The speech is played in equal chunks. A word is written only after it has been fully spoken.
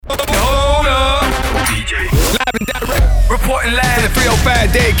reporting live from the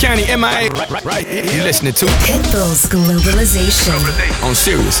 305 Dade County, MIA. Right. You listening to Pitbull's Globalization on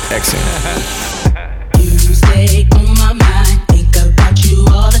Sirius XM. You stay on my mind, think about you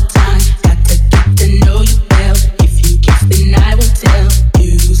all the time. Got to get to know you well. If you kiss, then I will tell.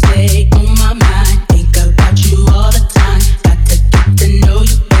 You stay on my mind, think about you all the time. Got to get to know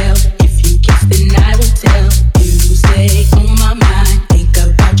you well. If you kiss, then I will tell. You stay on my mind, think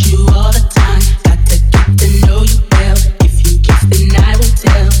about you all the time. Got to get to know you well. If you kiss, then I will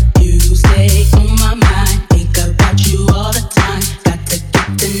tell. You stay on my mind, think about you all the time. Got to get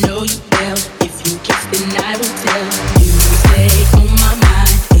to know you well. If you kiss, then I will tell. You stay on my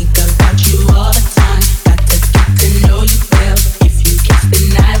mind, think about you all the time. Got to get to know you well. If you kiss,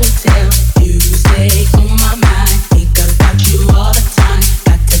 then I will tell. You stay on my mind, think about you all the time.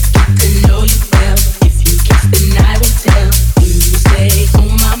 Got to get to know you well. If you kiss, then I will tell. You stay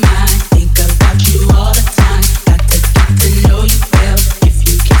on my mind, think about you all the time. Got to get to know you well. If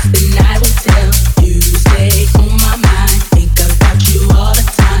you kiss, then I will tell. You stay on my mind, think about you all the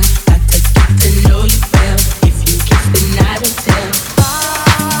time. Got to get to know you well. If you kiss, then I will tell.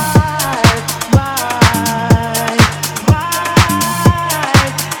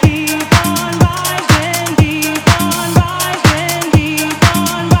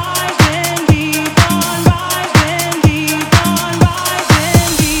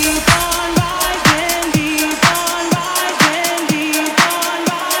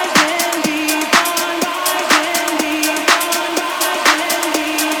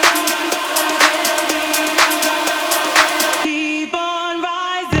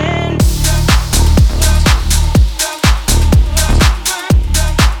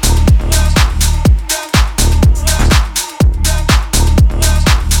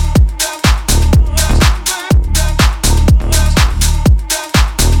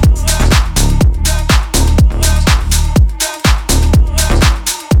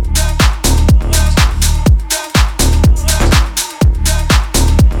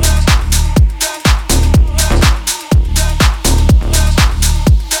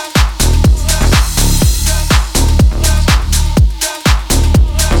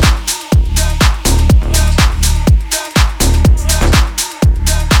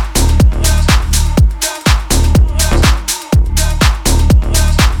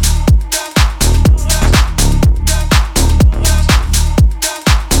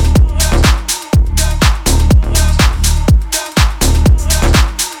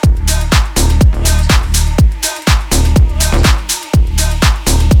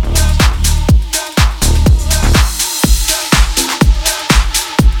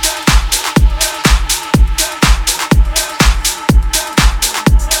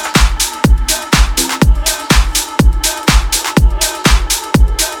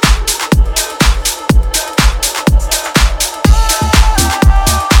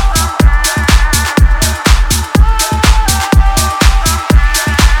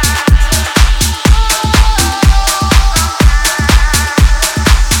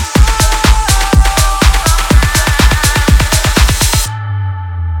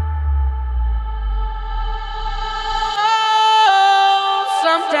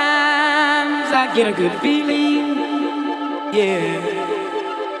 Get a good feeling, yeah.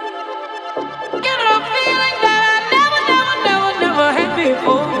 Get a feeling that I never had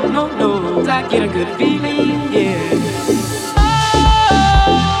before. No, I get a good feeling, yeah. Oh,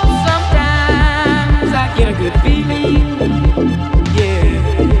 sometimes I get a good feeling, yeah.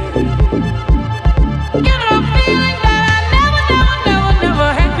 Get a feeling that I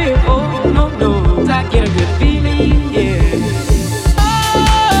never had before. No, I get a good feeling, yeah.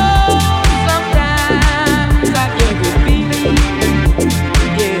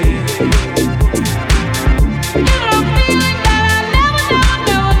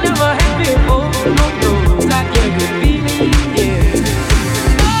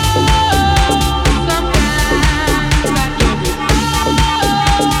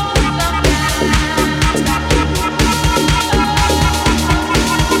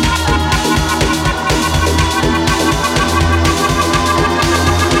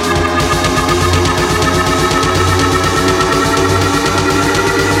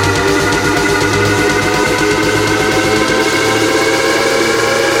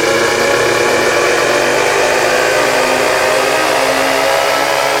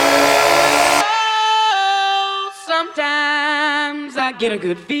 Get a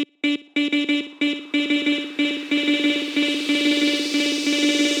good feel.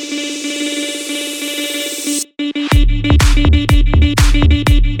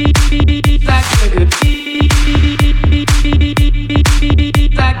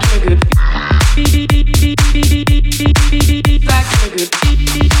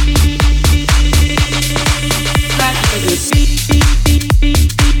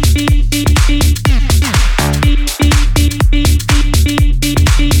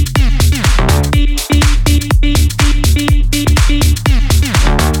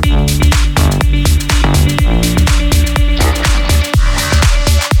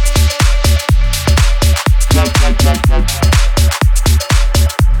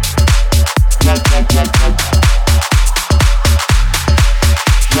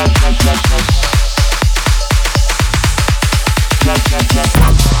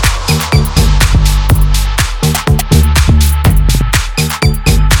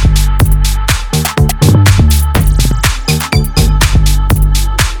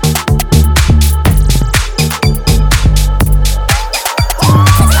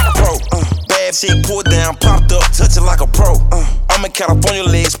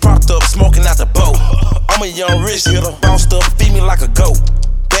 propped up, smoking out the boat. I'm a young rich hitter, bounced up, feed me like a goat.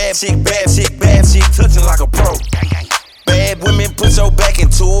 Bad chick, bad chick, bad chick, touching like a pro. Bad women, put your back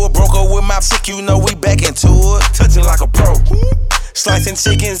into it. Broke up with my chick, you know we back into it. Touching like a pro. Slicing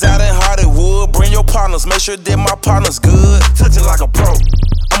chickens out in Hollywood. Bring your partners, make sure that my partner's good. Touching like a pro.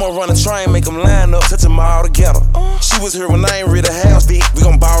 I'ma run a train, make them line up, touch them all together. She was here when I ain't read a house, bitch. We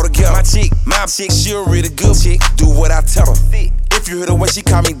gon' ball together. My chick, she a really good chick. Do what I tell her. If you hear the way she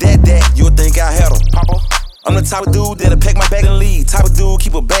call me dad, you'll think I had her. I'm the type of dude that'll pack my bag and leave. Type of dude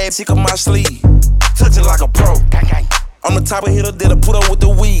keep a bad chick on my sleeve. Touching like a pro. I'm the type of hitter that'll put up with the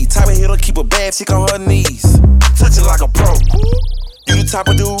weed. Type of hitter keep a bad chick on her knees. Touching like a pro. You the type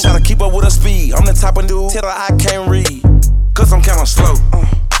of dude try to keep up with her speed. I'm the type of dude tell her I can't read, cause I'm kinda slow.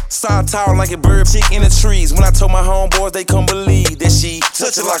 Side tall like a bird, chick in the trees. When I told my homeboys, they couldn't believe that she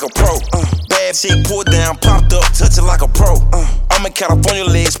touching like a pro. Bad chick pulled down, popped up, touching like a pro. I'm in California,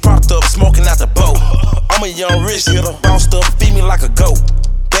 legs propped up, smoking out the boat. I'm a young rich hitter, bounced up, feed me like a goat.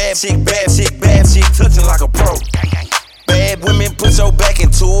 Bad chick, bad chick, bad chick, touching like a pro. Bad women, put your back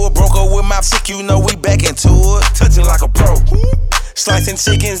into it. Broke up with my chick, you know we back into it. Touching like a pro. Slicing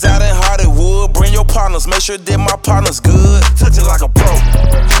chickens out in Hollywood. Bring your partners, make sure that my partner's good. Touching like a pro.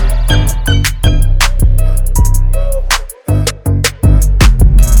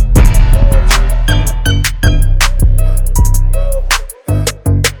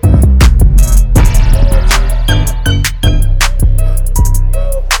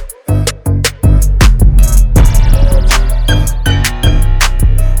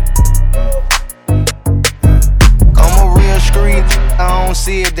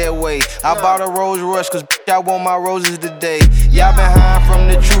 See it that way. I bought a Rose Rush cause I want my roses today. Y'all been hiding from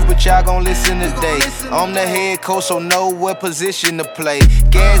the truth, but y'all gon' listen today. I'm the head coach, so know what position to play.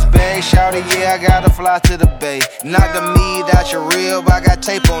 Gas bag, shout it, yeah, I gotta fly to the bay. Knock the meat out your rib, I got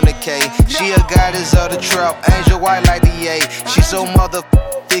tape on the K. She a goddess of the trap, angel white like the A. She so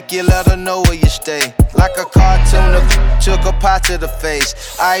thick, you let her know where you stay. Like a cartoon, took a pot to the face.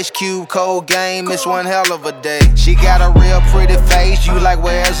 Ice Cube, cold game, it's one hell of a day. She got a real pretty face, you like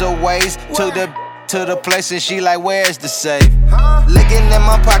where's her waist? Took the to the place and she like where's the safe? Looking at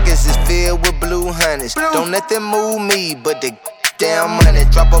my pockets is filled with blue honeys. Don't let them move me, but the damn money.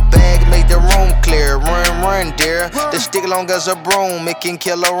 Drop a bag, make the room clear. Run, dear. The stick long as a broom, it can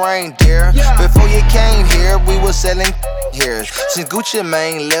kill a reindeer. Before you came here, we was selling here. Since Gucci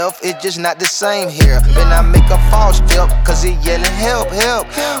Mane left, it's just not the same here. Then I make a false step, cause he yelling help, help.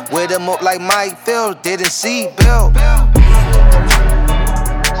 Wear them up like Mike Phil, didn't see Bill.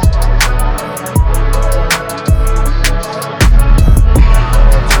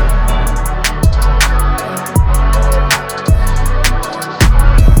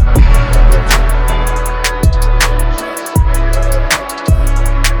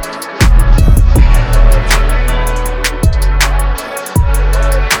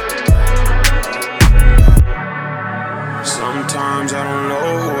 Sometimes I don't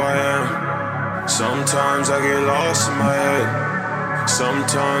know who I am. Sometimes I get lost in my head.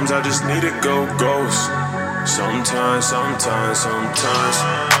 Sometimes I just need to go ghost. Sometimes I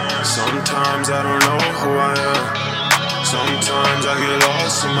don't know who I am. Sometimes I get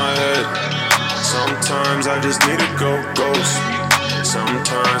lost in my head. Sometimes I just need to go ghost.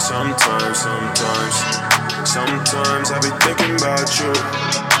 Sometimes I be thinking about you.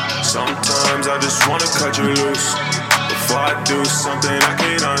 Sometimes I just wanna cut you loose. Before I do something I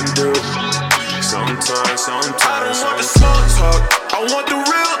can't undo. Sometimes I don't want the small talk, I want the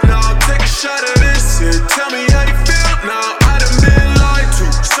real now. Take a shot at this here, tell me how you feel now. I done been lied to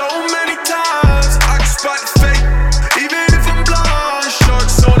so many times, I can spot the fake, even if I'm blind.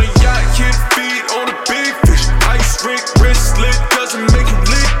 Sharks on a yacht, hit feet on a big fish. Ice rink, wristlet, doesn't make you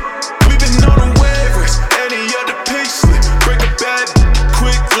lit. We've been on a wave race, any other pig slip. Break a bad,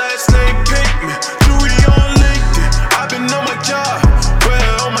 quick, last name Pinkman. Louis on LinkedIn, I've been on my job. Where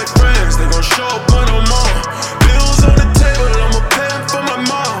all my friends, they gon' show up when I'm on. Bills on the table, I'ma pay 'em for my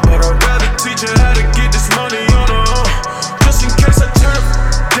mom.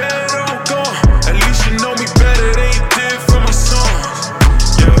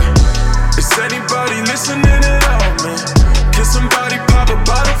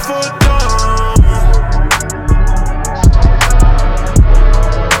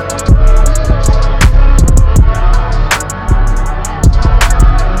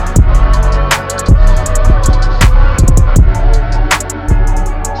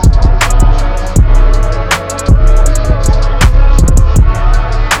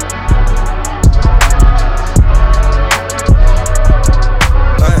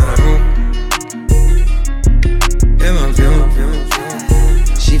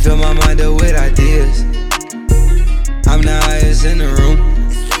 fill my mind up with ideas. I'm the highest in the room.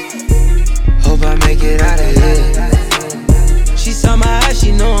 Hope I make it out of here. She saw my eyes,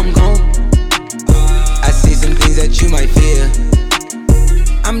 she know I'm gone. I see some things that you might fear.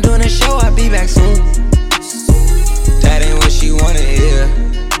 I'm doing a show, I'll be back soon. That ain't what she wanna hear.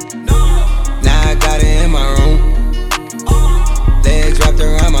 Now I got it in my room. Legs wrapped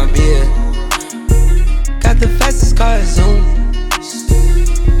around my beard. Got the fastest car at Zoom.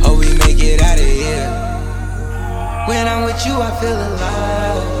 Hope we make it out of here. When I'm with you, I feel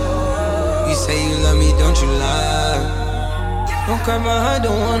alive. You say you love me, don't you lie? Don't cry my heart,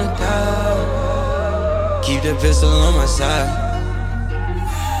 don't wanna die. Keep the pistol on my side.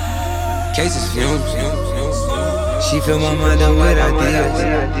 Cases fumes. She fill my mind up with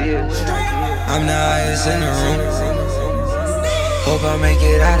ideas. I'm the highest in the room. Hope I make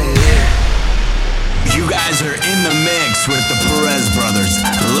it out of here. You guys are in the mix with the Perez brothers.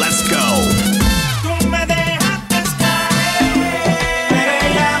 Let's go.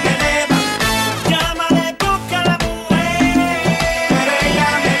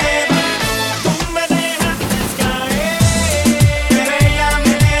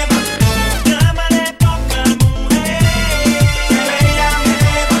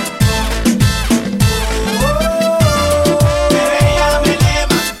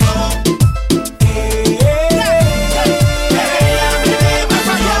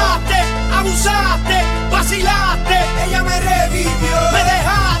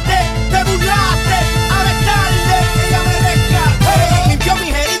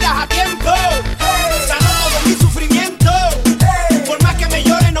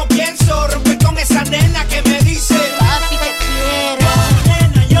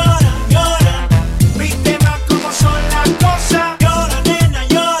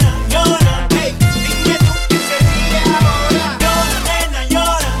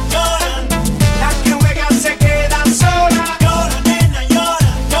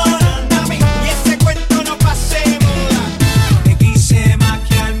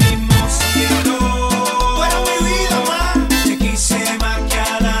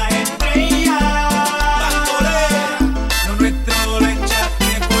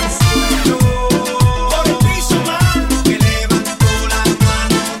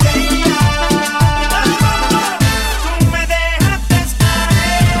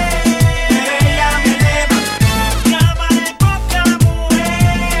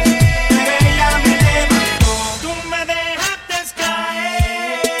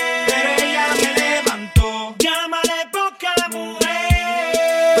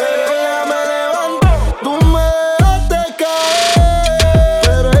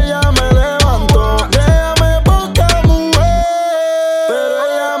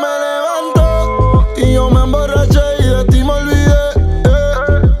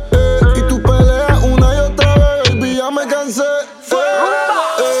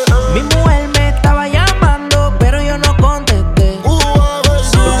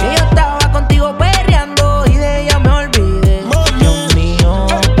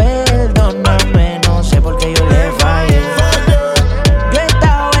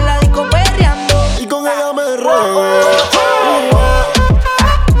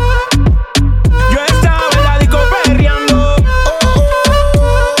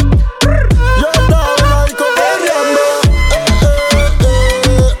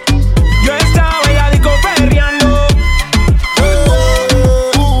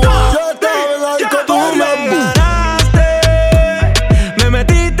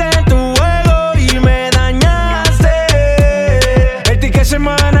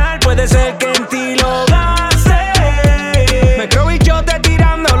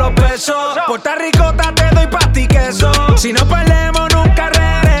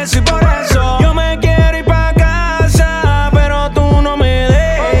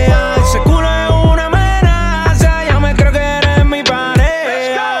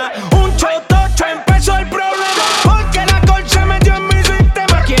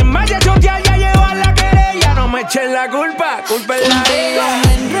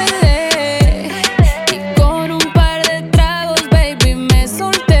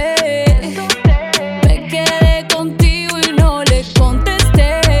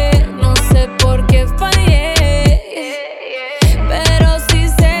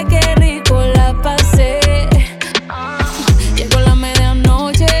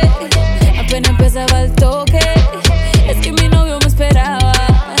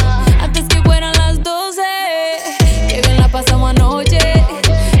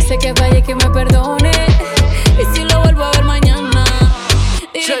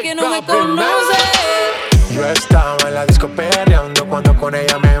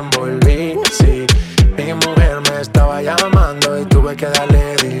 envolví, sí. Mi mujer me estaba llamando y tuve que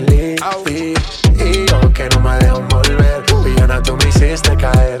darle delete. Y yo que no me dejo envolver, villana tú me hiciste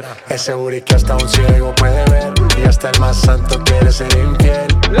caer. Ese booty que hasta un ciego puede ver, y hasta el más santo quiere ser infiel.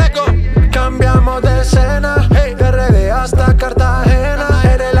 Cambiamos de escena, hey, de RD hasta Cartagena.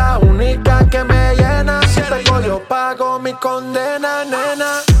 Eres la única que me llena. Si pego yo pago mi condena,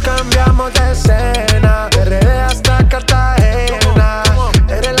 nena. Cambiamos de escena, de RD hasta Cartagena.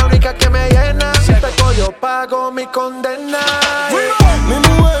 Eres la única que me llena. Si pego yo pago mi condena. Mi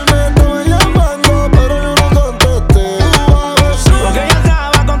mujer me estaba llamando, pero yo no contesté. Porque yo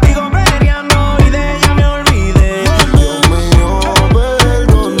estaba contigo peleando y de ella me olvidé. Dios mío,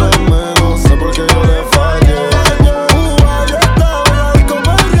 perdóname, no sé por qué yo le fallé. Yo estaba ahí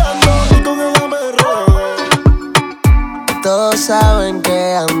peleando y con ella me robé. Todos saben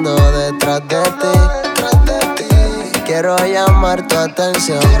que ando detrás de ti. Quiero llamar tu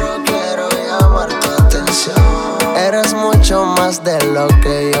atención. Quiero llamar tu atención. Eres mucho más de lo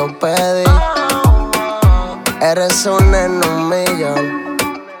que yo pedí. Eres una en un millón.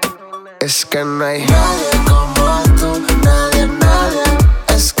 Es que no hay nadie como tú, nadie, nadie.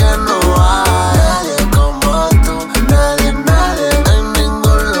 Es que no hay nadie como tú, nadie, nadie. En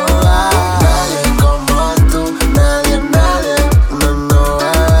ningún lugar. Nadie como tú, nadie, nadie. No, no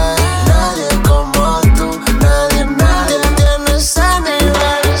hay nadie como tú, nadie, nadie. Tienes a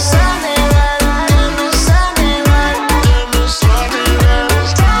nivel, ese nivel. Tienes a nivel, tienes a nivel.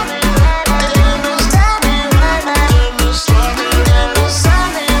 Tienes a nivel, tienes a nivel. Tienes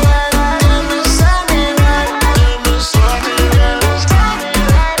a nivel, tienes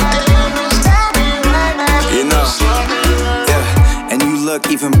a nivel. You know, yeah, and you look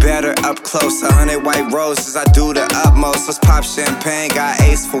even better up close. 100 white roses, I do the utmost. Let's pop champagne, got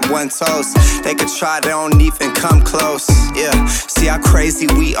ace for one toast. They could try, they don't even come close. Yeah, see how crazy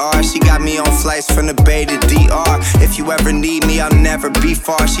we are. She got me on flights from the Bay to DR. If you ever need me, I'll never be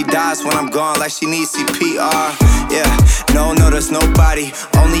far. She dies when I'm gone, like she needs CPR. Yeah, no, there's nobody.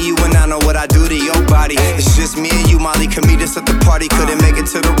 Only you and I know what I do to your body. It's just me and you, Molly. Could meet us at the party, couldn't make it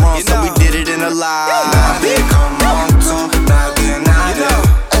to the room, so we did it in a lie. Nadie como tú, nadie, nadie.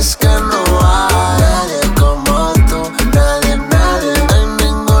 Es que no hay nadie como tú, nadie, nadie. En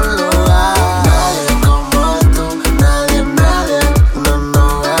ningún lugar. Nadie como tú, nadie, nadie. No, no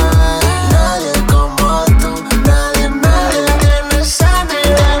hay nadie como tú, nadie, nadie. Tienes a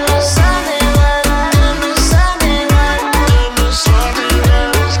nivel, tienes a nivel. Tienes a nivel, tienes a nivel.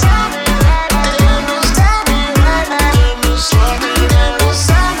 Tienes a nivel, tienes a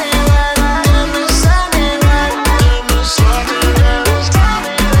nivel. Tienes a nivel, tienes a nivel.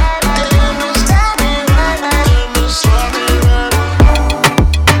 Tienes a nivel, tienes a nivel.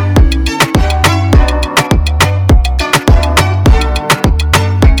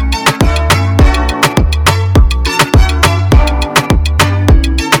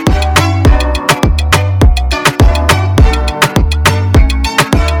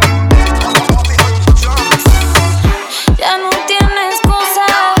 Ya no tiene excusa.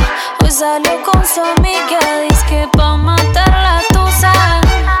 Hoy salió con su amiga, dice que pa' matar la tusa.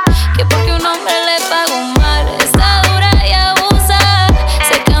 Que porque un hombre le pagó mal, está dura y abusa.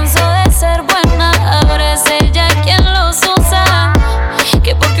 Se cansó de ser buena, ahora es ella quien los usa.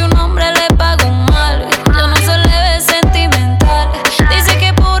 Que porque un hombre le pagó mal, yo no se le ve sentimental. Dice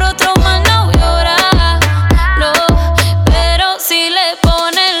que por otro más no llora, no. Pero si le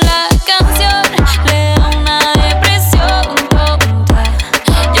ponen la canción, le da una depresión tonta.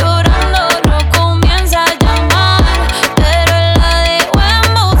 Llorando lo comienza a llamar, pero él la dejó en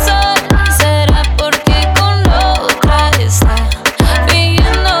buzón. Será porque con otra está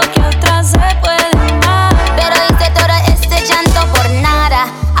fingiendo que otra se puede amar. Pero hice todo este llanto por nada.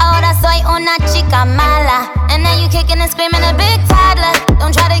 Ahora soy una chica mala. And now you kicking and screaming a big toddler.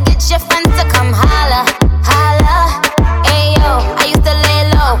 Don't try to get your friends to come holla, holla. Ayo, I used to lay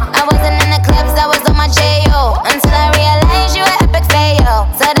low. I wasn't in the clubs, I was on my J.O. Until I realized you were epic fail.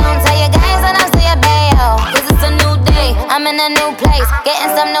 So don't tell your guys and I'll tell your bayo. Cause it's a new day, I'm in a new place.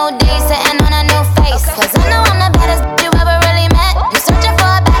 Getting some new days, sitting on a new face. Cause I know I'm the baddest you ever really met. You searching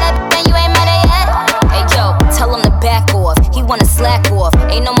for a better and you ain't met it yet. Hey yo, tell him to back off. He wanna slack off.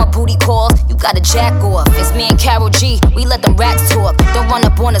 Ain't no more booty calls, you gotta jack off. It's me and Karol G, we let them racks talk. Don't run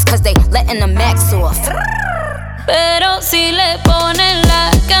up on us cause they letting the max off. Pero si le ponen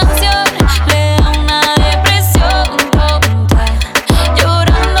la canción, le da una depresión tonta.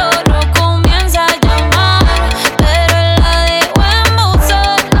 Llorando lo comienza a llamar, pero él la dejó en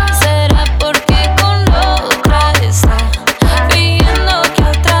buzón. Será porque con otra está fingiendo que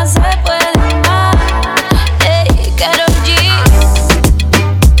otra se puede amar. Hey, Karol G.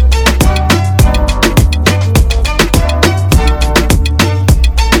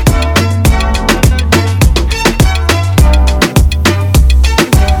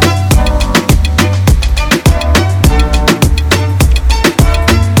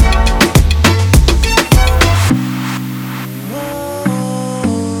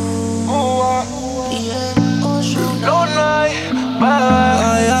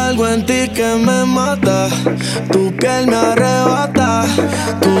 Tu piel me arrebata,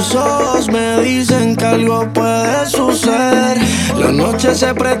 tus ojos me dicen que algo puede suceder. La noche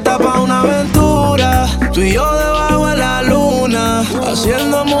se presta pa' una aventura, tú y yo debajo de la luna,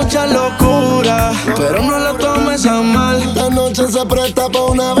 haciendo mucha locura, pero no lo tomes a mal. La noche se presta pa'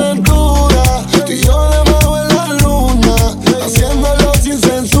 una aventura, tú y yo debajo de la luna, haciéndolo sin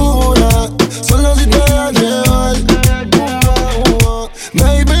censura, solo si te dejas llevar.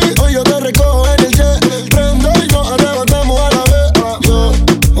 Baby, hoy yo te recojo en el jet, prendo y nos arrebatamos a la vez. Yo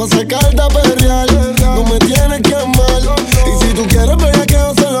voy a sacarte a perrear, no me tienes que amar. Y si tú quieres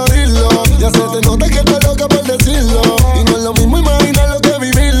bellaqueo, solo dilo. Ya se te nota que estás loca por decirlo, y no es lo mismo imaginar lo que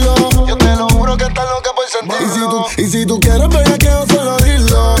vivirlo. Yo te lo juro que estás loca por sentirlo. Y si tú quieres bellaqueo, solo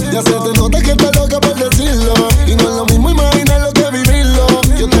dilo. Ya se te nota que estás loca por decirlo, y no es lo mismo imaginar lo que vivirlo.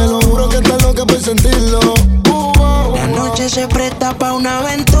 Yo te lo juro que estás loca por sentirlo. La noche se presta pa' una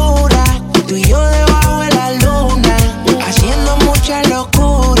aventura, tú y yo debajo de la luna, haciendo mucha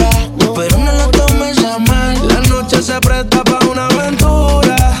locura, pero no lo tomes a mal. La noche se presta pa' una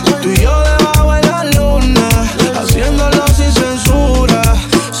aventura, tú y yo debajo de la luna, haciéndolo sin censura,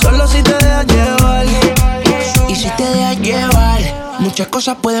 solo si te dejas llevar. Y si te dejas llevar, muchas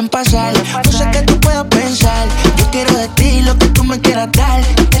cosas pueden pasar, no sé qué tú puedas pensar. Yo quiero de ti lo que tú me quieras dar.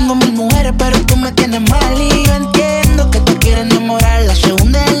 Tengo mil mujeres pero tú me tienes mal, y yo entiendo que tú quieres enamorar. La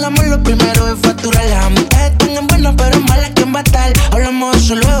segunda es el amor, lo primero es facturar. Las amistades están buenas pero en malas, ¿quién va a estar? Hablamos de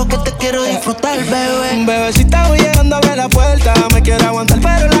eso luego, que te quiero disfrutar, bebé. Bebecita, voy llegando a ver la puerta, me quiero aguantar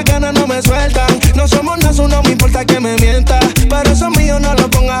pero las ganas no me sueltan. No somos nada, no me importa que me mientas, pero eso mío no lo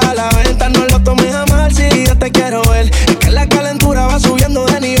pongas a la venta. No lo tomes a mal si yo te quiero ver, es que la calentura va subiendo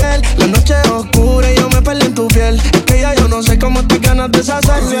de nivel. La noche es oscura y yo me perdí en tu piel, es que ya yo no sé cómo te ganas de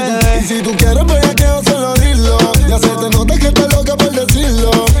deshacerme. Y si tú quieres bellaqueo, solo dilo. Ya se te nota que estás loca por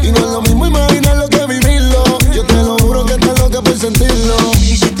decirlo, y no es lo mismo imaginar lo que vivirlo. Yo te lo juro que estás loca por sentirlo.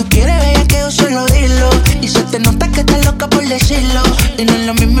 Y si tú quieres bellaqueo, solo dilo. Y se te nota que estás loca por decirlo, y no es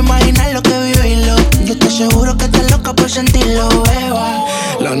lo mismo imaginar lo que vivirlo. Yo te aseguro que estás loca por sentirlo, beba.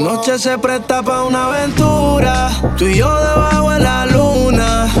 La noche se presta pa' una aventura, tú y yo debajo de la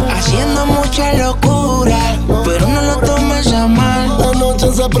luna, haciendo mucha locura, pero no lo tomes a mal. La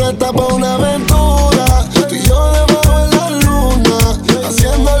noche se presta pa' una aventura, tú y yo debajo de la luna,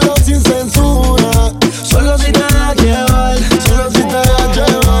 haciéndolo sin censura, solo si te dejas llevar. Solo si te dejas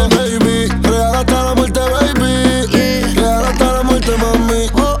llevar, baby. Real hasta la muerte, baby. Real hasta la muerte, mami.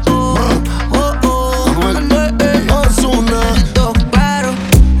 Ozuna,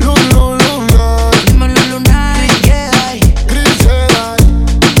 Luna, Dímelo, Luna, Grisel,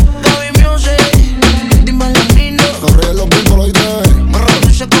 Bobby Music, dímelo, Nino. corre los Pitbull y te.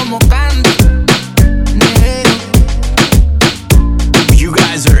 No sé cómo canta, negro. You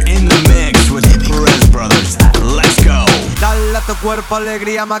guys are in the mix with the Perez brothers. Let's go. Dale a tu cuerpo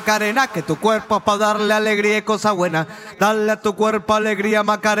alegría, Macarena, que tu cuerpo es pa' darle alegría y cosa buena. Dale a tu cuerpo alegría,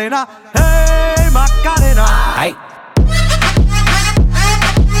 Macarena. ¡Hey, Macarena! Ay.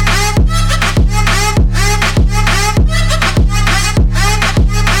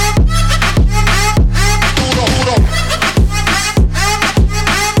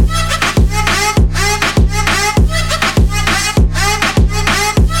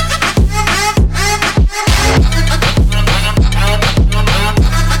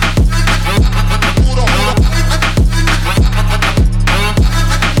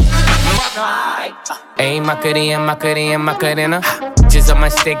 Ayy, Macarena. Just on my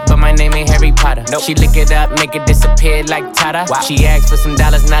stick, but my name ain't Harry Potter. Nope. She lick it up, make it disappear like Tata. Wow. She asked for some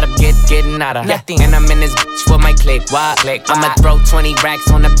dollars, not a getting out of. Nothing. And I'm in this bitch for my click. Why? I'ma throw 20 racks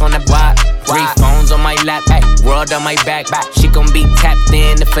on the why? 3 phones on my lap, ay, world on my back. She gon' be tapped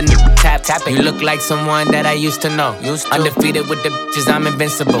in if a nigga tap it. You look like someone that I used to know. Undefeated with the bitches, I'm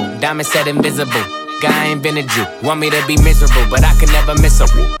invincible. Diamond said invisible. Guy invented you. Want me to be miserable, but I can never miss her.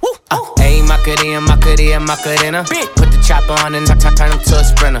 Ayy, Macarena. Put the chopper on and turn him to a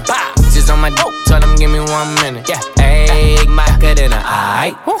sprinter. Just on my dope, tell him give me 1 minute. Yeah, ayy, Macarena.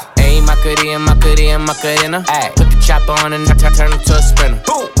 Aight. Ayy, Macarena. Ayy, put the chopper on and turn him to a sprinter.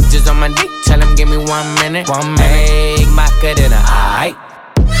 Just on my dick, tell him give me 1 minute. Ayy, Macarena. Aight.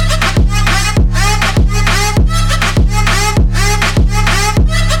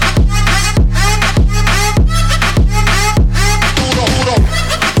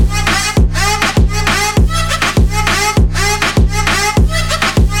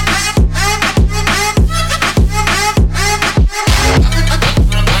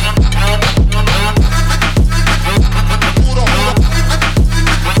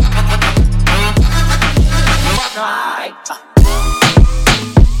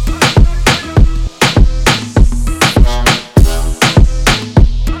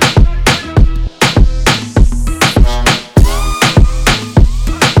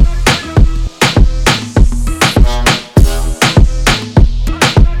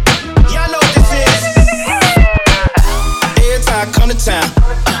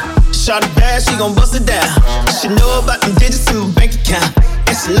 Shawty bad, she gon' bust it down. She know about them digits in my bank account.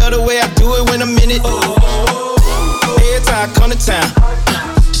 And she love the way I do it when I'm in it. Every time I come to town.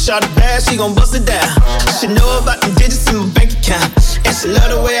 Shawty bad, she gon' bust it down. She know about them digits in my bank account. And she love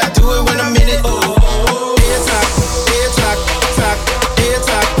the way I do it when I'm in it. Every time, every time, talk, every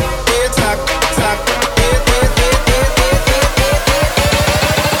time, every time, talk,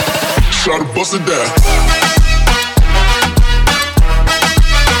 Shawty bust it down.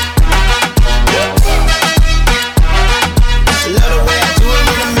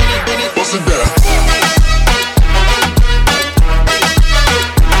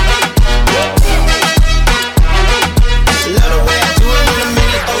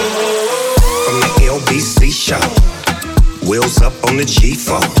 Wheels up on the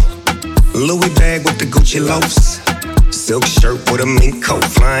G4. Louis bag with the Gucci loafs. Silk shirt with a mink coat.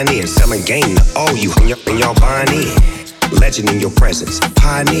 Flying in, selling game to all you and y'all buying in. Legend in your presence,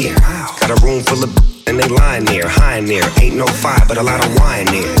 pioneer. Got a room full of and they lying there, high in there. Ain't no fire, but a lot of wine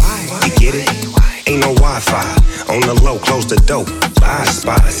there. You get it? Ain't no Wi-Fi. On the low, close the door. I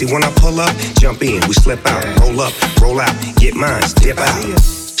spy. See when I pull up, jump in, we slip out. Roll up, roll out, get mines, dip out.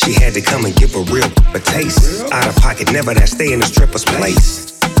 She had to come and give a real a taste. Out of pocket, never that stay in the stripper's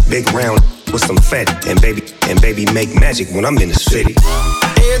place. Big round with some fat and baby make magic when I'm in the city.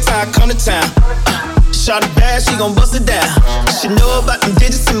 Every time I come to town, shawty bad, she gon' bust it down. She know about them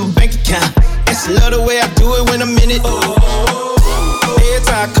digits in my bank account. And she love the way I do it when I'm in it. Every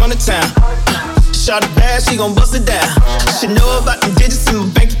time I come to town, shawty bad, she gon' bust it down. She know about them digits in my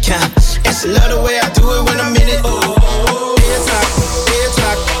bank account. And she love the way I do it when I'm in it. Every time, every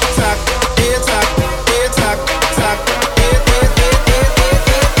time, talk, every time, every time, talk,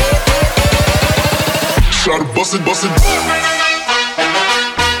 Shawty bust it, bust it.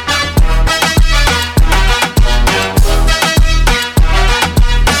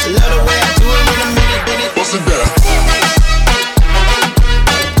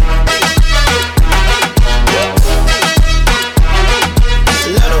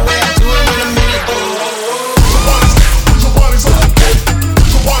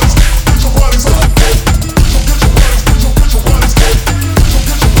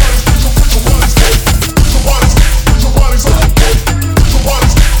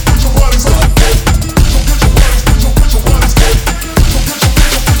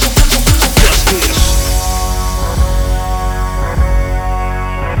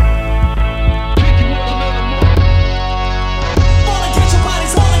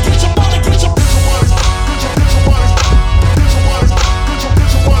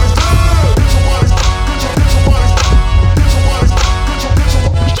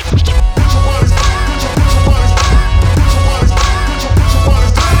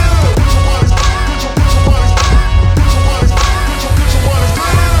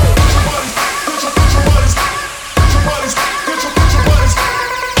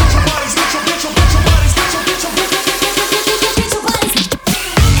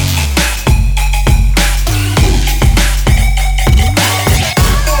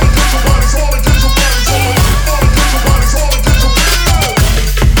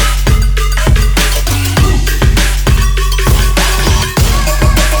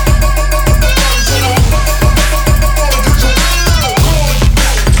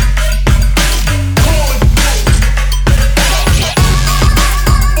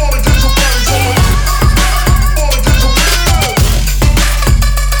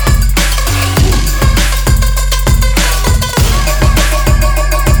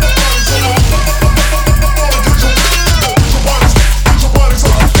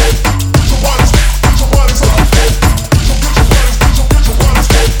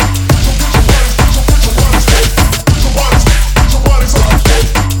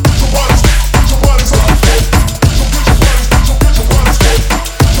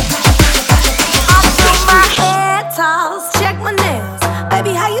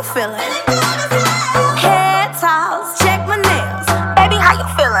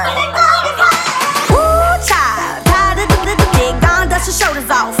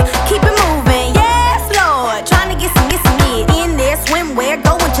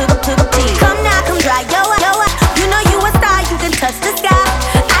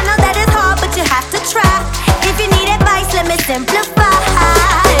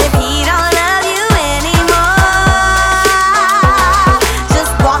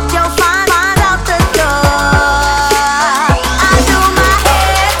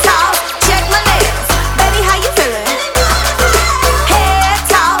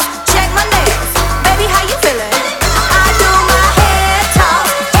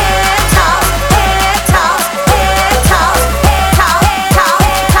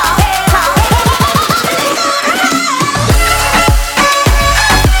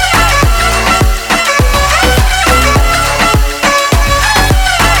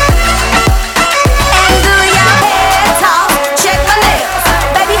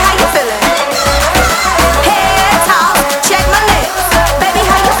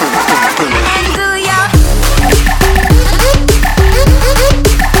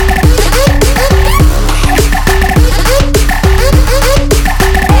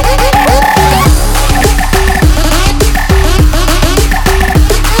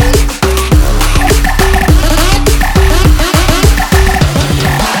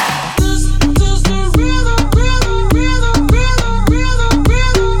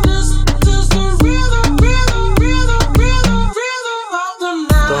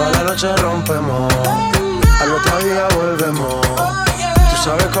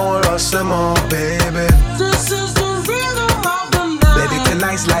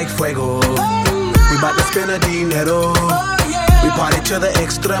 nice like fuego. We bout to spend a dinero. We party to the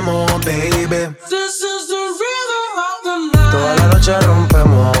extremo, baby. This is the rhythm of the night. Toda la noche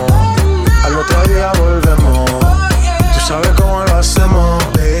rompemos, al otro día volvemos. Tú sabes cómo lo hacemos,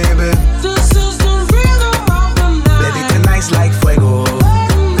 baby. This is the rhythm of the night. Baby, tonight's like fuego.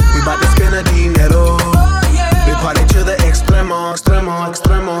 We bout to spend a dinero. We party to the extremo, extremo,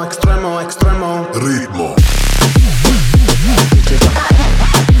 extremo, extremo, extremo. Ritmo.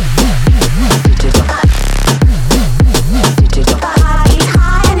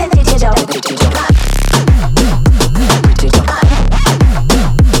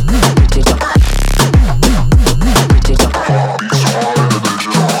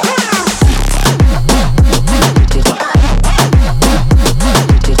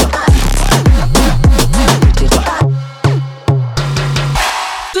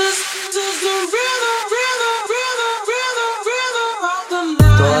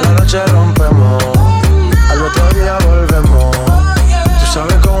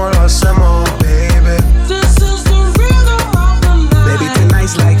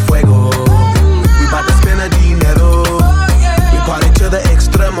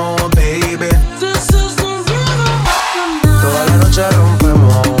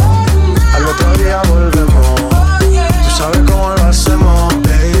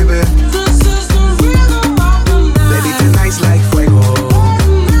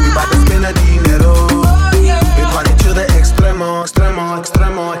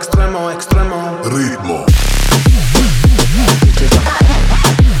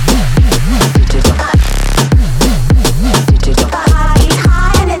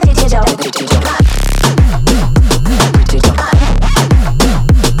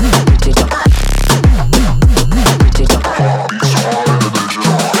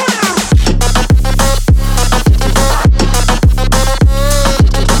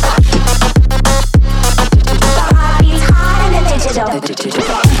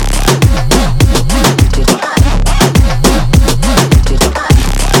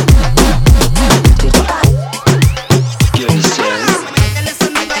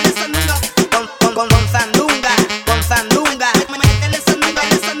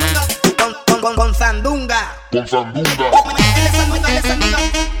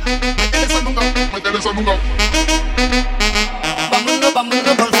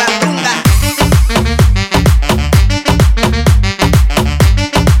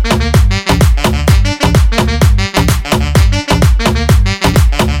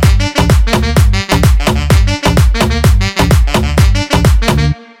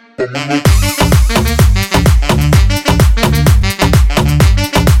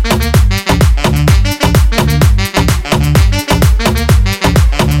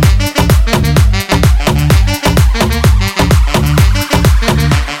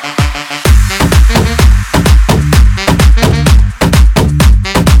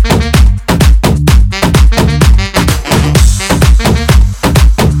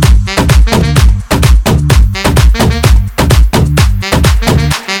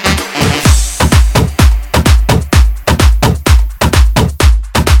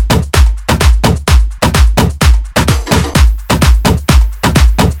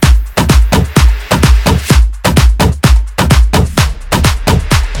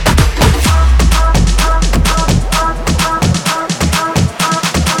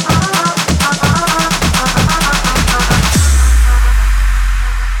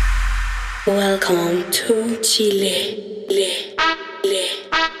 Welcome to Chile.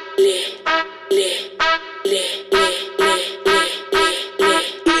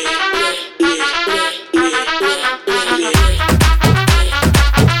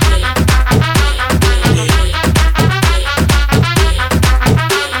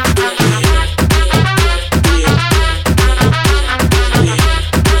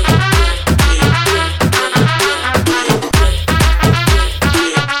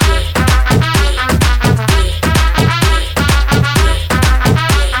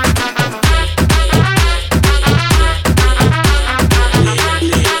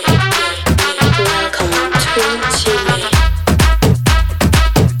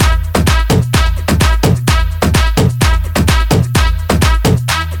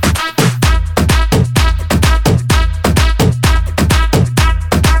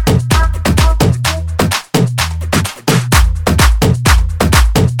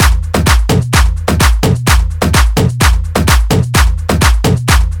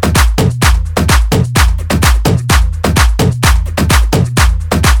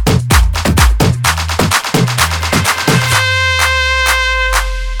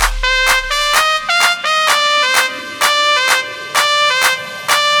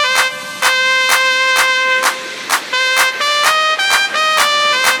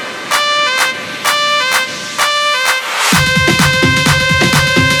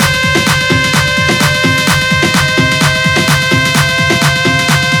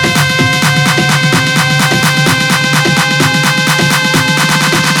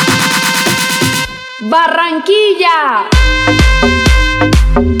 Barranquilla.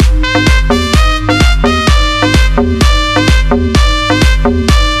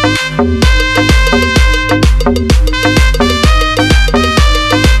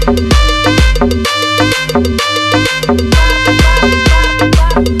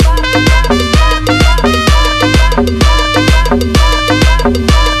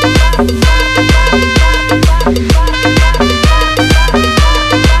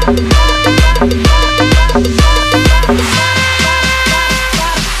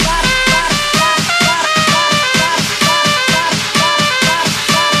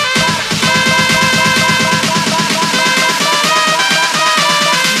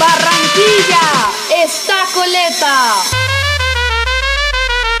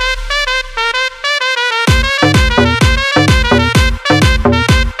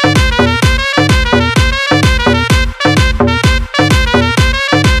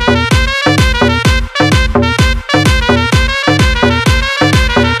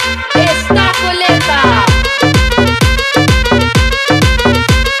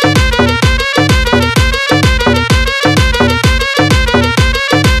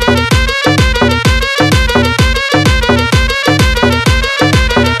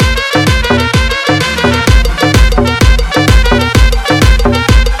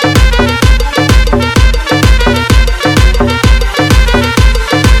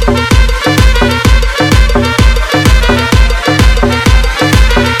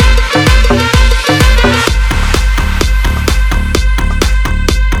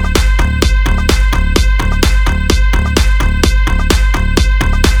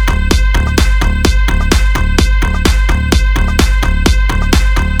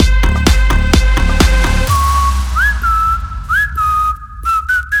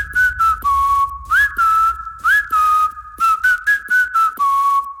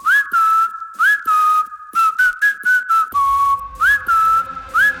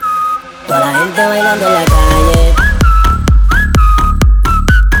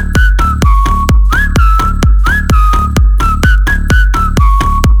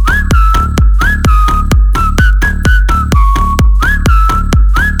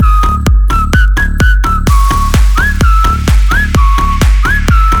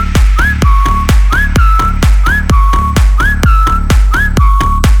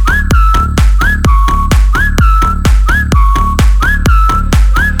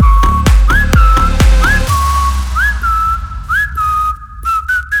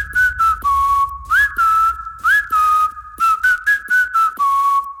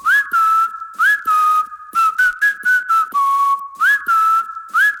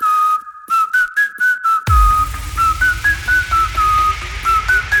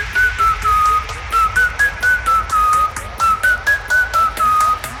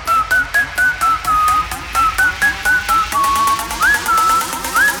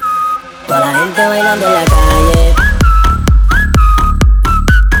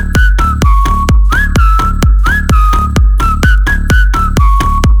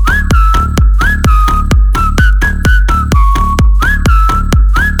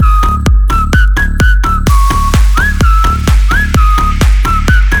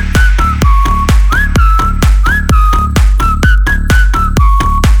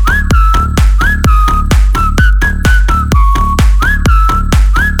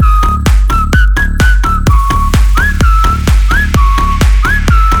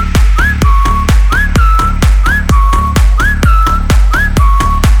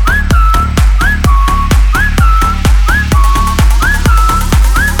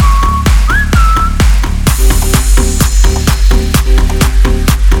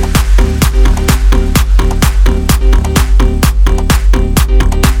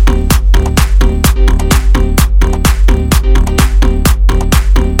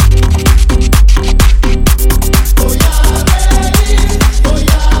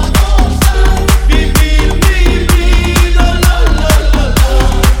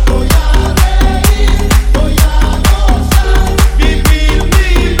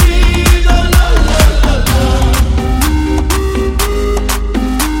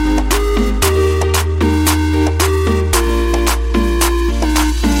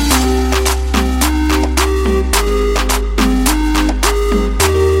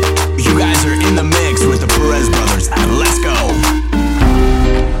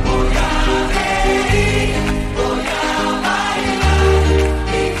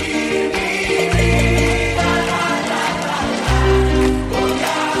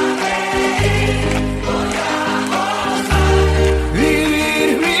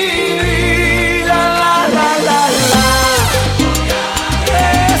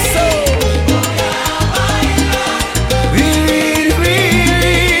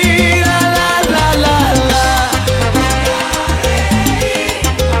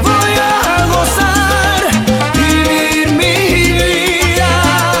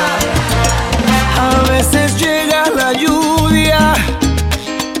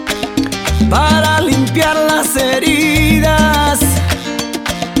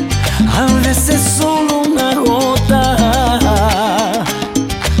 veces solo una gota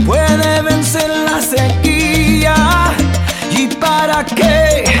puede vencer la sequía. ¿Y para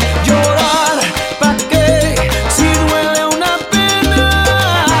qué llorar? ¿Para qué? Si duele una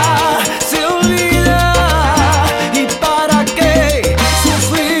pena, se olvida. ¿Y para qué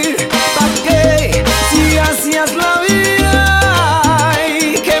sufrir? ¿Para qué? Si hacías la vida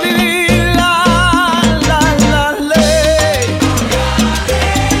hay que vivirla, la ley.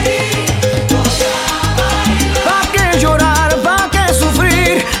 ¿Para qué llorar? ¿Para qué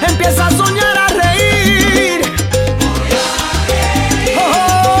sufrir? Empieza a soñar, a reír.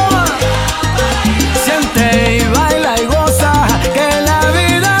 Siente y baila y goza, que la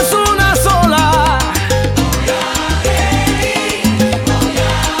vida es una sola.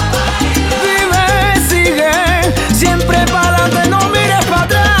 Vive, sigue, siempre para adelante, no mires para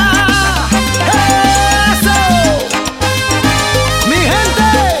atrás. Eso, mi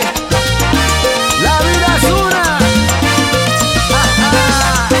gente, la vida es una.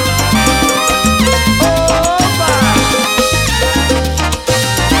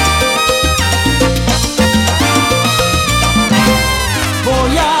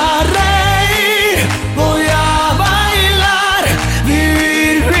 Voy a reír, voy a bailar,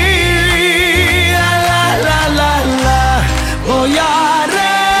 vivir mi vida, la. Voy a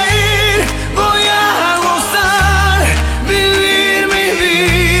reír, voy a gozar, vivir mi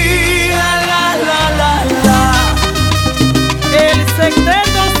vida, la. El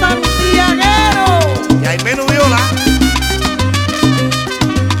secreto santiaguero. Y ahí menos viola.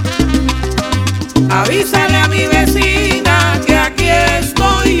 Avísale a mi vecina que aquí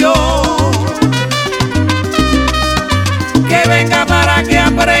estoy yo, que venga para que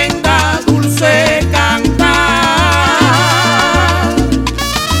aprenda dulce cantar.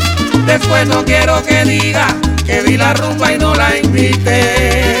 Después no quiero que diga que vi la rumba y no la invité.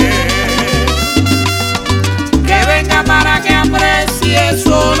 Que venga para que aprecie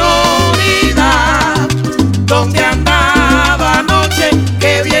sonoridad. Donde andaba anoche,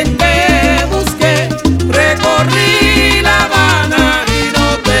 que bien te busqué. Recorrí La Habana y no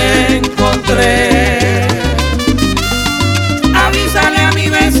te encontré. Avísale a mi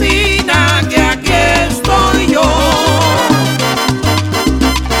vecina que aquí estoy yo,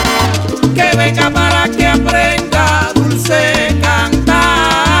 que venga para que aprenda dulce cantar.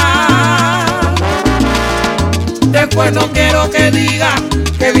 Después no quiero que diga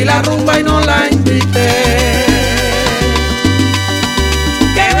que vi la rumba y no la invité.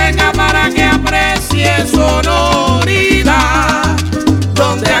 Que venga para que aprecie sonoridad.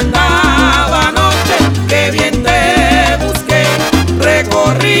 Donde andaba anoche, que bien te busqué.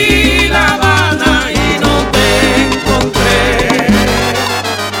 Recorrí La Habana y no te encontré.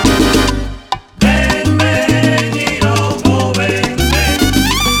 Ven, ven y loco, ven, ven.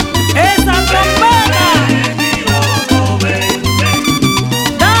 Esa trompeta. Ven y loco, ven, ven.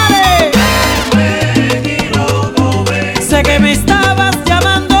 Dale. Ven y loco, ven. Sé que me estabas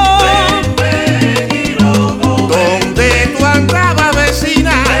llamando. Ven y loco, ven.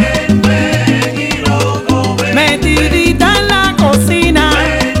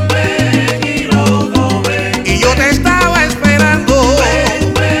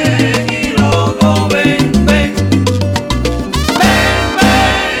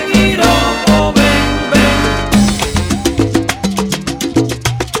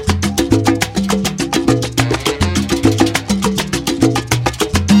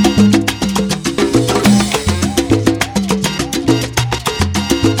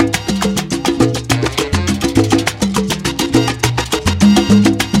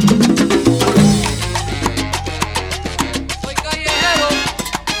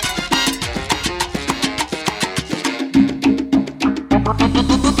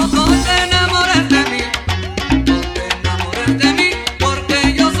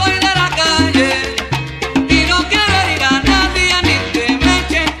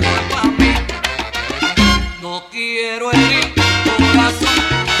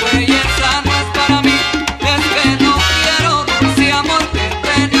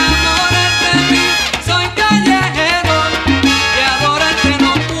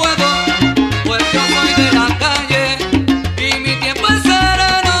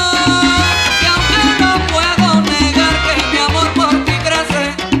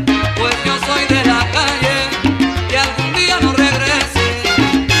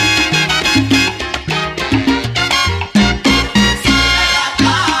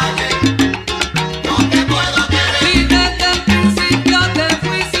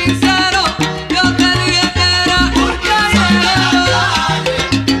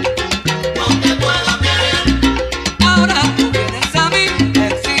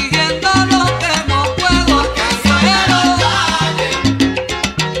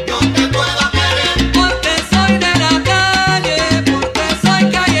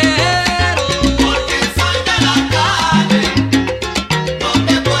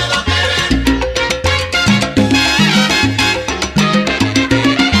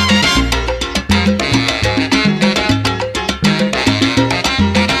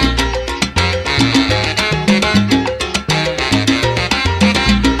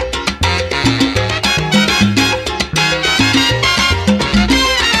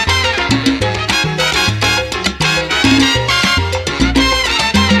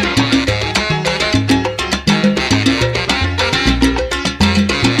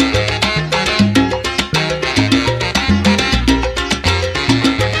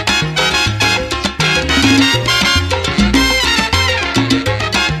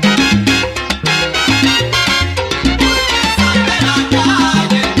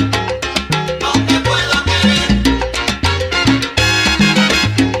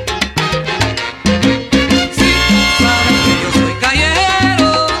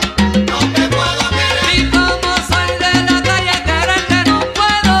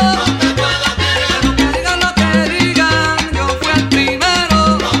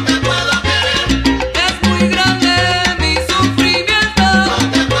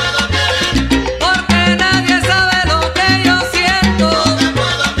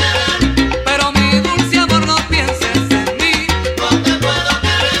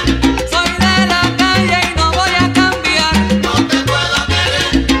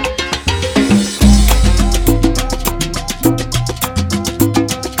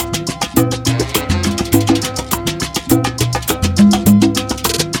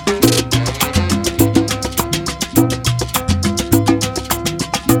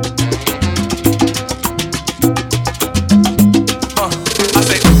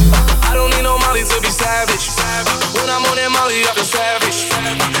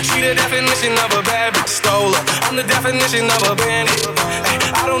 She the definition of a bad bitch, stole her. I'm the definition of a bandit. Ay,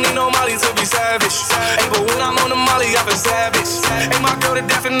 I don't need no Molly to be savage. Ay, but when I'm on the Molly, I feel savage. Ay, my girl, the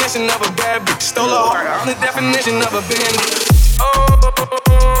definition of a bad bitch, stole her heart. I'm the definition of a bandit.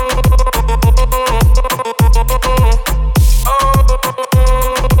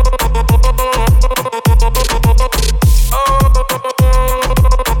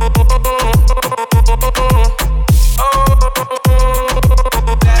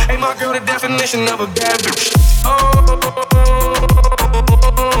 Hey, my girl, the definition of a bad bitch.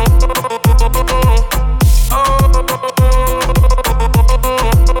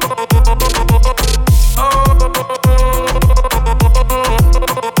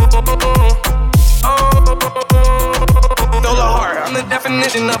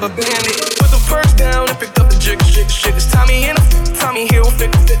 Definition of a bandit. Put the purse down and picked up the jig. It's Tommy in a Tommy Hill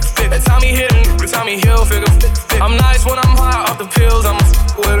figure. Tommy hidden, Tommy Hill figure. I'm nice when I'm high off the pills. I'm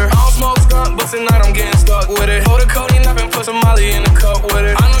with her. I don't smoke skunk, but tonight I'm getting stuck with it. Hold the codeine up and put some Molly in the cup with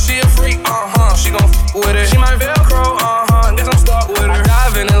it. I know she a freak, she gon' with it. She my Velcro, guess I'm stuck with her.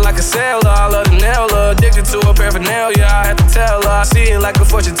 Dive in it like a sailor. I love the nail her. Addicted to her paraphernalia. I had to tell her. I see it like a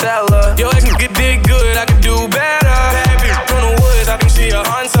fortune teller. Yo, ex can get dig good, I can do better. I think she a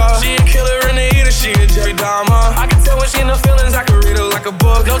hunter. She a killer and a eater, she a Jerry Dahmer. I can tell when she in the feelings, I can read her like a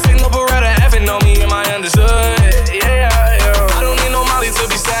book. Don't take no Beretta, effing on me, am I understood? Yeah. I don't need no Molly to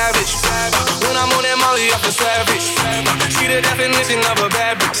be savage. When I'm on that Molly, I feel savage. She the definition of a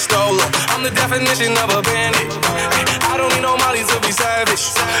bad bitch, stole her. I'm the definition of a bandit. I don't need no Molly to be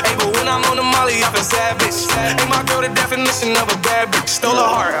savage. Hey, but when I'm on the Molly, I feel savage. Hey, my girl, the definition of a bad bitch, stole her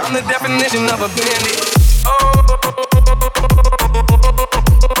heart. I'm the definition of a bandit.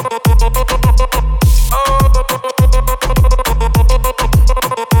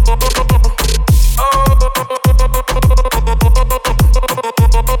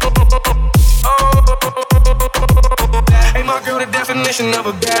 Hey, my girl, the definition of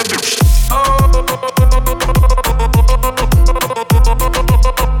a bad bitch.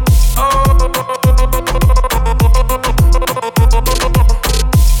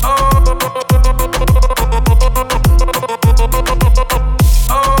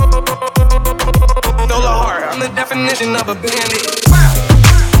 Definition of a bandit.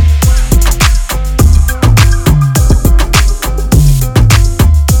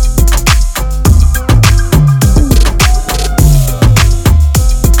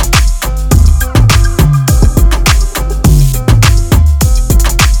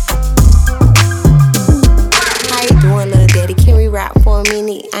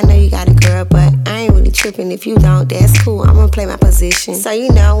 If you don't, that's cool, I'ma play my position. So you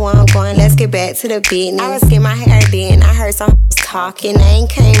know where I'm going, let's get back to the business. I was getting my hair done, I heard some talking. They ain't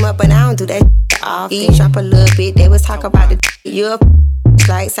came up, but I don't do that often. Eavesdrop a little bit, they was talking about the you're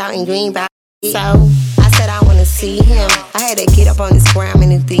lights out in Greenbelt. So I said I wanna see him. I had to get up on this gram in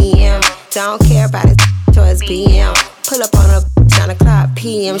the DM. Don't care about his towards BM. Pull up on a 9 o'clock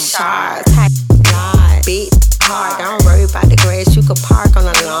PM sharp. Type line, big hard. Don't worry about the grass, you could park on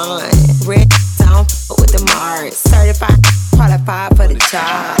the lawn. Red, don't fuck with the Mars. Certified, qualified for the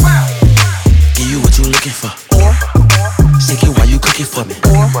job. Give you what you looking for. Shake it while you cooking for me.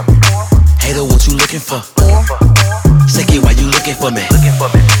 Hater, what you looking for? Shake it while you looking for me.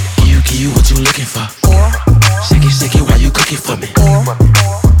 Give you what you looking for. Shake it while you cooking for me.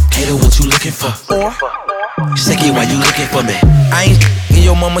 Hater, what you looking for? Shake it while you looking for me. I ain't in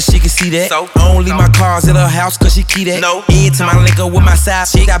your mama, she can see that. So I don't leave my cars at her house, cause she key that. No. Every time I link up with my side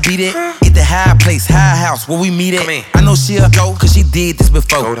chick, I beat it. At the high place, high house, where we meet at. I know she a go, cause she did this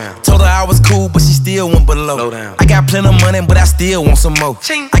before. Told her I was cool, but she still went below. I got plenty of money, but I still want some more.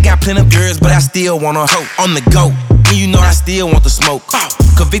 I got plenty of girls, but I still want a hoe. On the go, and you know I still want the smoke.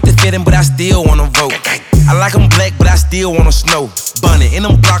 Convicted fitting, but I still wanna vote. I like them black, but I still wanna snow. Bunny in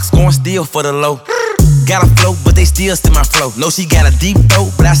them blocks, going still for the low. Got a float, but they still see my flow. No, she got a deep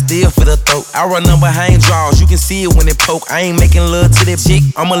throat, but I still feel the throat. I run them behind draws, you can see it when it poke. I ain't making love to that chick,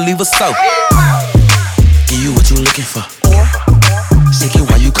 I'ma leave her so. Give you what you looking for. Shake it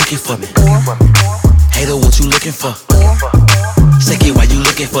while you cooking for me. Hater, what you looking for? Shake it while you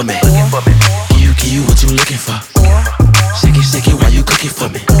looking for me. Give you what you looking for. Shake it while you cooking for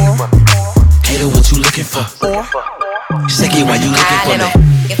me. Hater, what you looking for? Shake it while you looking for me.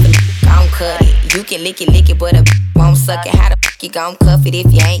 Gon' cut it, you can lick it, but a won't suck it. How the you gon' cuff it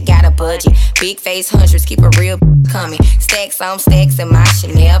if you ain't got a budget? Big face hundreds, keep a real coming. Stacks on stacks in my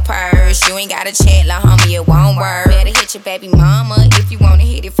Chanel purse. You ain't gotta chat like homie, it won't work. Better hit your baby mama if you wanna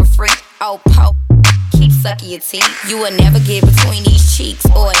hit it for free. Oh, po, keep sucking your teeth. You will never get between these cheeks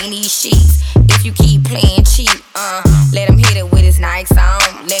or in these sheets if you keep playing cheap. Let him hit it with his Nikes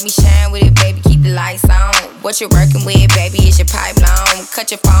on. Let me What you working with, baby, is your pipeline. Cut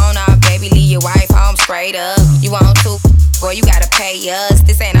your phone off, baby, leave your wife home straight up. You want to, boy, you gotta pay us.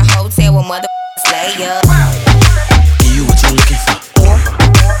 This ain't a hotel where motherfuckers lay up. Give you what you looking for.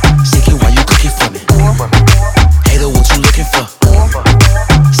 Sick it while you cooking for me. Hater, what you looking for?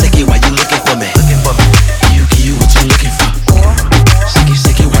 Sick it while you looking for me. Give you what you looking for.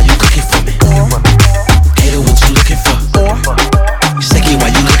 Sick it while you cooking for me. Hater, what you looking for? Sick it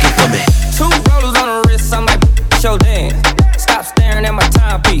while you looking for me. 2 rollers on the wrist, I'm like, show dance. Stop staring at my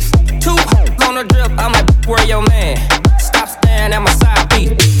timepiece. 2 hoes on the drip, I'm like, where your man? Stop staring at my side piece.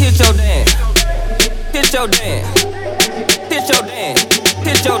 Hit your dance. Hit your dance. Hit your dance.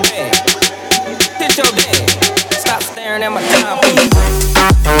 Hit your dance. Hit your dance. Stop staring at my timepiece.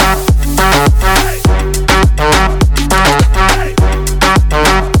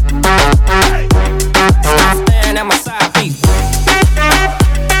 Stop staring at my side piece.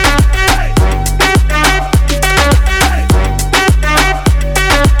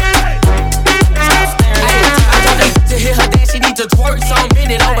 To twerk some, bend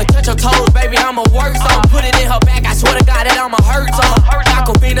it over, touch her toes, baby, I'ma work some. Put it in her back, I swear to God that I'ma hurt some.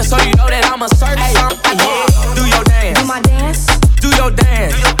 Aquafina, so you know that I'ma search some. Yeah, do your dance. Do my dance? Do your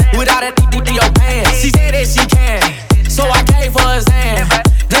dance. Without it in your pants. She said that she can, so I gave her a hand.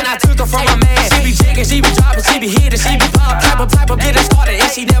 Then I took her from my man. She be jigging, she be dropping, she be hitting, she be pop. Type of get it started, and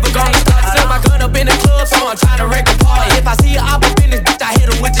she never gonna start. Still my gun up in the club, so I'm trying to wreck a party. If I see her up in this bitch, I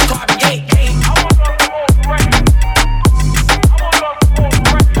hit her with this carpet. Yeah.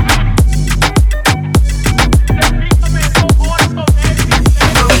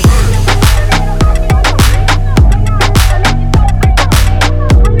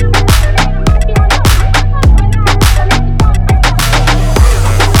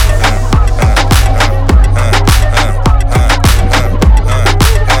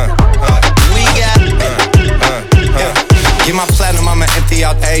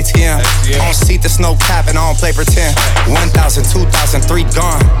 ATM. On seat, there's no cap and I don't play pretend. 1,000, 2,000, 3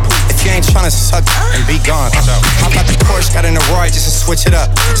 gone. If you ain't tryna suck and be gone. Hop out the Porsche, got in the Roy just to switch it up.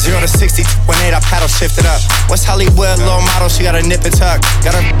 0 to 60, 2.8, I paddle shift it up. West Hollywood, little model, she got a nip and tuck.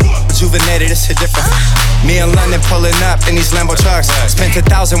 Got her rejuvenated, it's a different. Me in London pulling up in these Lambo trucks. Spent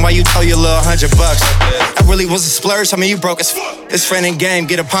 1,000 while you told your little $100. That really was a splurge, I mean you broke as This friend in game,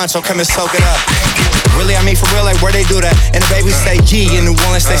 get a poncho, come and soak it up. Really, I mean for real, like where they do that? And the babies say G, in New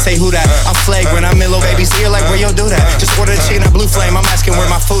Orleans they say who that? I'm flagrant, I'm in little baby's ear, like where yo do that? Just order the chicken at Blue Flame, I'm asking where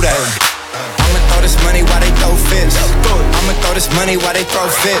my food at. I'ma throw this money while they throw fists. I'ma throw this money while they throw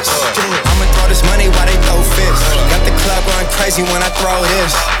fists. I'ma throw this money while they throw fists. Got the club going crazy when I throw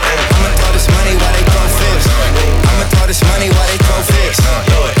this. I'ma throw this money while they throw fists. I'ma throw this money while they throw fists.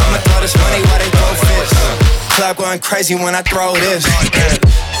 I'ma throw this money while they throw fists. Club going crazy when I throw this.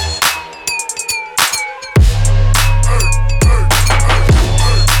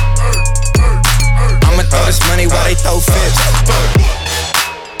 I'ma throw this money while they throw fists.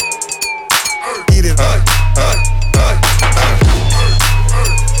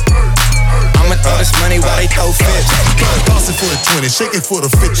 I'ma throw this money while they throw fists. Toss it for the 20, shake it for the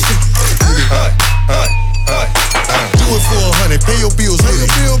 50. Do it for 100, pay your bills with it.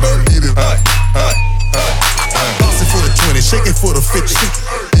 Toss it for the 20, shake it for the 50.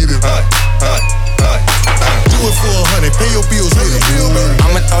 Do it for 100, pay your bills with it.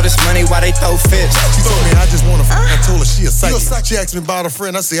 I'ma throw this money while they throw fists. She told me I just wanna f***, I told her she a psychic. She asked me about a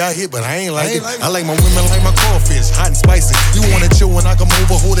friend, I say I hit, but I ain't like it. I like my women like my crawfish, hot and spicy. You wanna chill when I come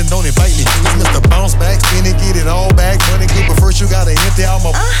over, hold it, don't invite me. It's Mr. Bounce Back, spin it, get it all back. Money good, but first you gotta empty out my.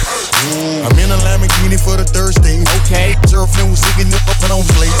 I'm in a Lamborghini for the third stage. Okay. Surfing with sticking it up and on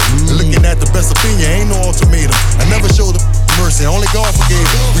plate. Looking at the best opinion, ain't no ultimatum. I never showed the mercy, only God forgave.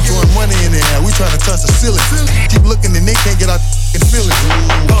 We throwing money in the air, we trying to touch the ceiling. Keep looking and they can't get out and feel it.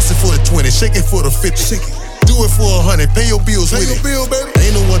 Bounce it for the 20, shake it for the 50. Do it for 100, pay your bills with it.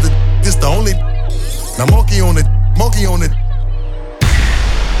 Ain't no other, this the only. Now monkey on the